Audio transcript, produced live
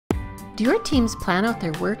Do your teams plan out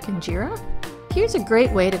their work in Jira? Here's a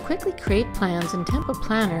great way to quickly create plans in Tempo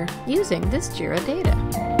Planner using this Jira data.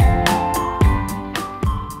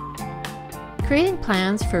 Creating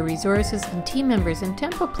plans for resources and team members in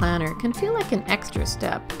Tempo Planner can feel like an extra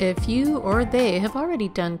step if you or they have already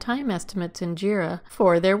done time estimates in Jira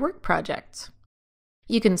for their work projects.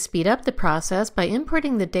 You can speed up the process by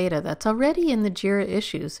importing the data that's already in the Jira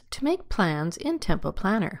issues to make plans in Tempo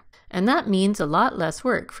Planner, and that means a lot less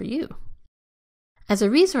work for you. As a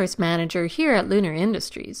resource manager here at Lunar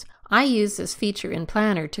Industries, I use this feature in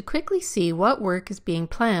Planner to quickly see what work is being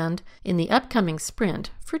planned in the upcoming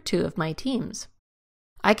sprint for 2 of my teams.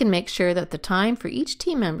 I can make sure that the time for each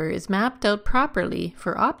team member is mapped out properly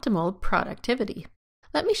for optimal productivity.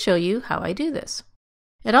 Let me show you how I do this.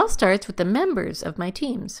 It all starts with the members of my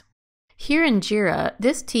teams. Here in Jira,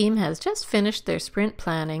 this team has just finished their sprint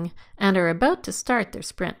planning and are about to start their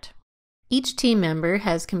sprint. Each team member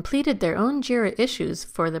has completed their own Jira issues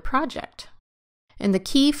for the project. And the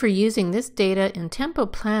key for using this data in Tempo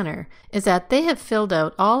Planner is that they have filled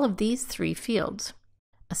out all of these 3 fields: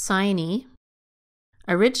 Assignee,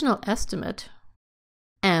 Original Estimate,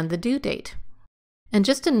 and the due date. And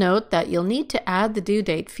just a note that you'll need to add the due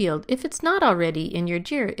date field if it's not already in your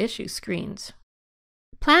Jira issue screens.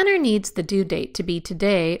 Planner needs the due date to be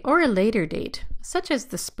today or a later date, such as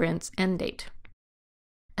the sprint's end date.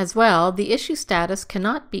 As well, the issue status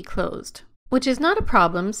cannot be closed, which is not a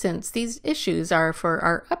problem since these issues are for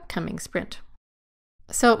our upcoming sprint.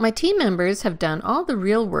 So my team members have done all the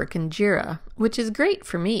real work in Jira, which is great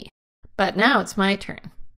for me. But now it's my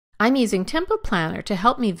turn. I'm using Tempo Planner to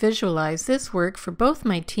help me visualize this work for both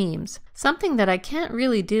my teams, something that I can't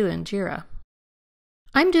really do in Jira.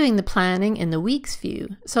 I'm doing the planning in the weeks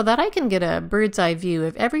view so that I can get a bird's eye view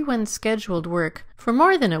of everyone's scheduled work for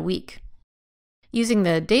more than a week. Using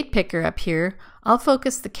the date picker up here, I'll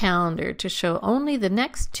focus the calendar to show only the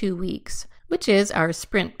next 2 weeks, which is our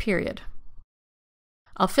sprint period.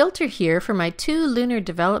 I'll filter here for my 2 lunar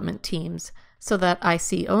development teams so that I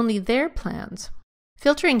see only their plans.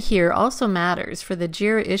 Filtering here also matters for the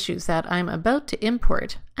Jira issues that I'm about to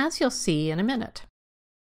import, as you'll see in a minute.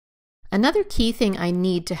 Another key thing I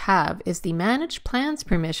need to have is the Manage Plans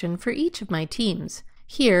permission for each of my teams,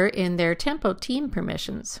 here in their Tempo Team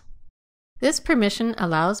Permissions. This permission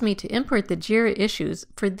allows me to import the Jira issues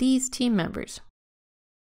for these team members.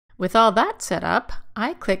 With all that set up,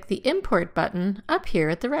 I click the Import button up here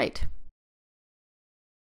at the right.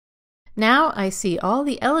 Now I see all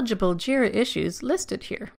the eligible Jira issues listed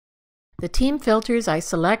here. The team filters I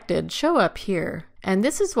selected show up here, and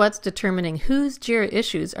this is what's determining whose Jira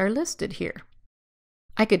issues are listed here.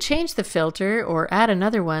 I could change the filter or add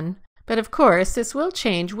another one, but of course this will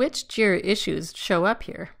change which Jira issues show up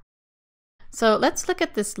here. So let's look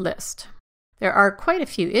at this list. There are quite a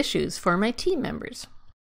few issues for my team members.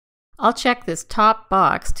 I'll check this top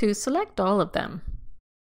box to select all of them.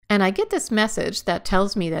 And I get this message that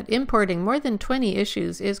tells me that importing more than 20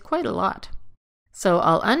 issues is quite a lot. So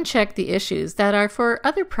I'll uncheck the issues that are for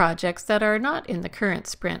other projects that are not in the current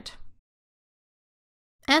sprint.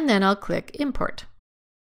 And then I'll click Import.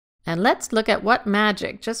 And let's look at what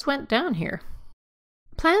magic just went down here.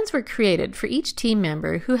 Plans were created for each team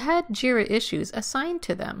member who had Jira issues assigned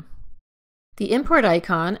to them. The import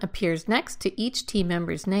icon appears next to each team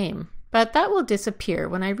member's name, but that will disappear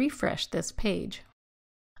when I refresh this page.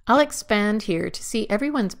 I'll expand here to see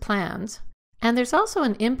everyone's plans, and there's also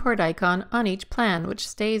an import icon on each plan which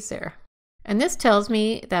stays there. And this tells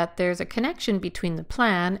me that there's a connection between the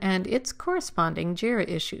plan and its corresponding Jira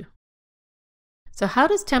issue. So how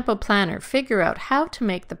does Tempo Planner figure out how to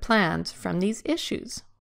make the plans from these issues?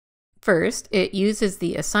 First, it uses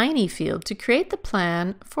the Assignee field to create the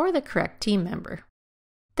plan for the correct team member.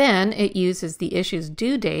 Then it uses the issue's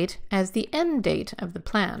due date as the end date of the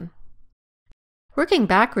plan. Working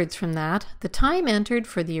backwards from that, the time entered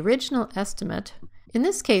for the original estimate, in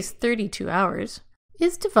this case 32 hours,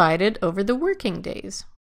 is divided over the working days.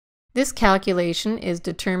 This calculation is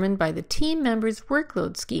determined by the team member's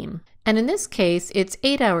workload scheme, and in this case it's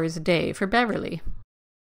 8 hours a day for Beverly.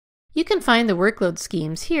 You can find the workload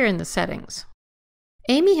schemes here in the settings.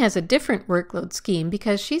 Amy has a different workload scheme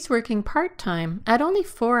because she's working part-time at only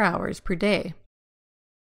 4 hours per day.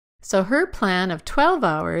 So her plan of 12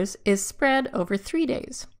 hours is spread over 3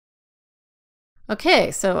 days. Okay,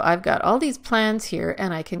 so I've got all these plans here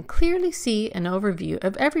and I can clearly see an overview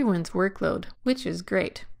of everyone's workload, which is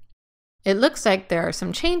great. It looks like there are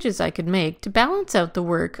some changes I could make to balance out the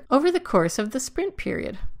work over the course of the sprint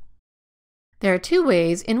period. There are 2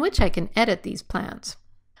 ways in which I can edit these plans.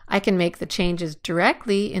 I can make the changes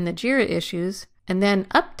directly in the Jira issues and then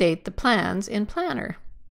update the plans in Planner.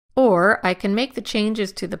 or I can make the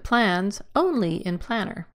changes to the plans only in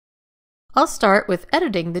Planner. I'll start with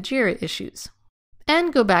editing the Jira issues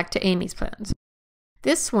and go back to Amy's plans.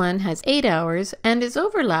 This one has 8 hours and is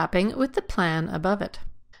overlapping with the plan above it.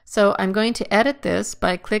 So I'm going to edit this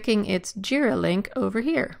by clicking its Jira link over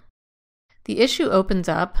here. The issue opens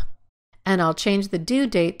up, and I'll change the due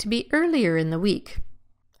date to be earlier in the week,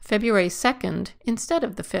 February 2nd instead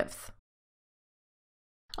of the 5th.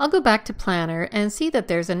 I'll go back to Planner and see that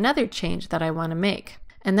there's another change that I want to make,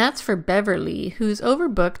 and that's for Beverly, who's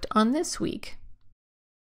overbooked on this week.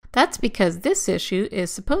 That's because this issue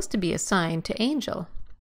is supposed to be assigned to Angel.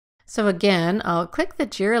 So again, I'll click the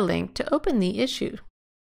Jira link to open the issue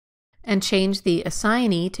and change the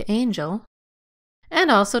Assignee to Angel, and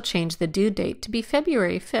also change the due date to be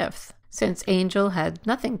February 5th, since Angel had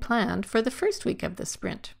nothing planned for the first week of the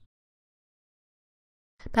sprint.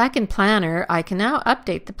 Back in Planner, I can now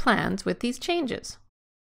update the plans with these changes.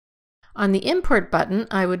 On the Import button,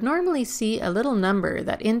 I would normally see a little number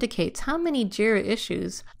that indicates how many Jira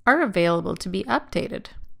issues are available to be updated,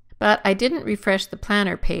 but I didn't refresh the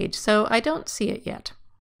Planner page, so I don't see it yet.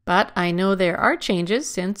 But I know there are changes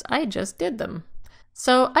since I just did them.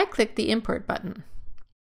 So I click the Import button.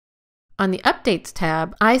 On the Updates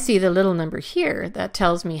tab, I see the little number here that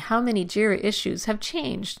tells me how many Jira issues have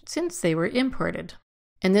changed since they were imported.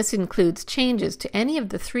 And this includes changes to any of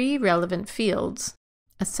the 3 relevant fields: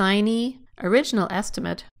 Assignee, Original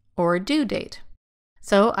Estimate, or Due Date.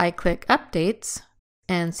 So I click Updates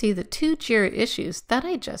and see the 2 Jira issues that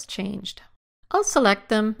I just changed. I'll select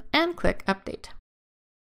them and click Update.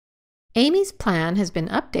 Amy's plan has been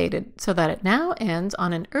updated so that it now ends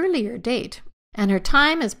on an earlier date, and her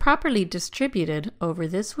time is properly distributed over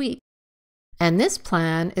this week. And this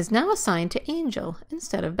plan is now assigned to Angel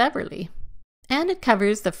instead of Beverly, and it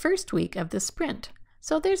covers the first week of the sprint,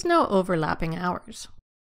 so there's no overlapping hours.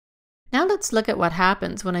 Now let's look at what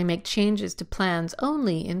happens when I make changes to plans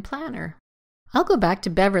only in Planner. I'll go back to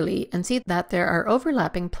Beverly and see that there are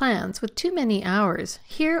overlapping plans with too many hours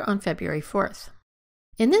here on February 4th.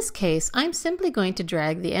 In this case, I'm simply going to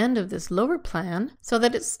drag the end of this lower plan so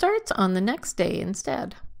that it starts on the next day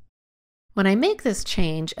instead. When I make this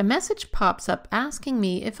change, a message pops up asking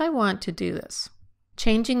me if I want to do this.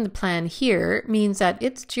 Changing the plan here means that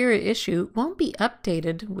its Jira issue won't be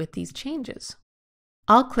updated with these changes.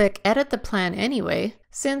 I'll click Edit the Plan anyway,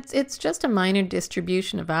 since it's just a minor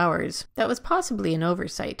distribution of hours that was possibly an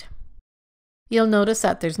oversight. You'll notice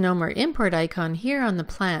that there's no more import icon here on the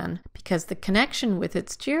plan because the connection with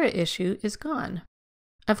its Jira issue is gone.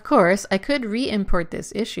 Of course, I could re-import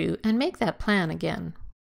this issue and make that plan again.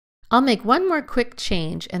 I'll make one more quick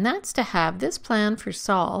change, and that's to have this plan for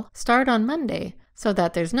Saul start on Monday so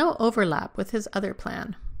that there's no overlap with his other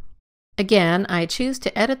plan. Again, I choose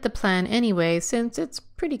to edit the plan anyway since it's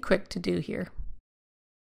pretty quick to do here.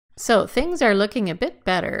 So things are looking a bit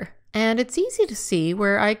better, and it's easy to see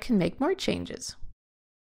where I can make more changes.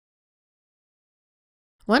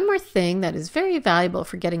 One more thing that is very valuable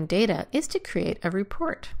for getting data is to create a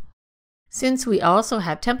report. Since we also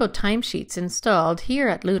have Tempo timesheets installed here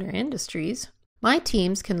at Lunar Industries, my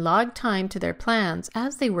teams can log time to their plans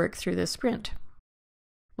as they work through the sprint.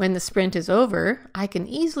 When the sprint is over, I can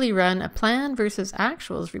easily run a plan versus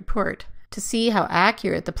actuals report to see how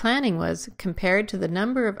accurate the planning was compared to the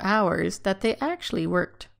number of hours that they actually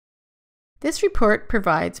worked. This report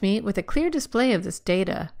provides me with a clear display of this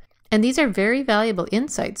data, and these are very valuable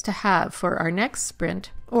insights to have for our next sprint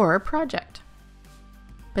or project.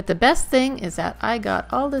 But the best thing is that I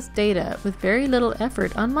got all this data with very little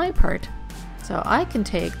effort on my part, so I can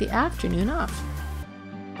take the afternoon off.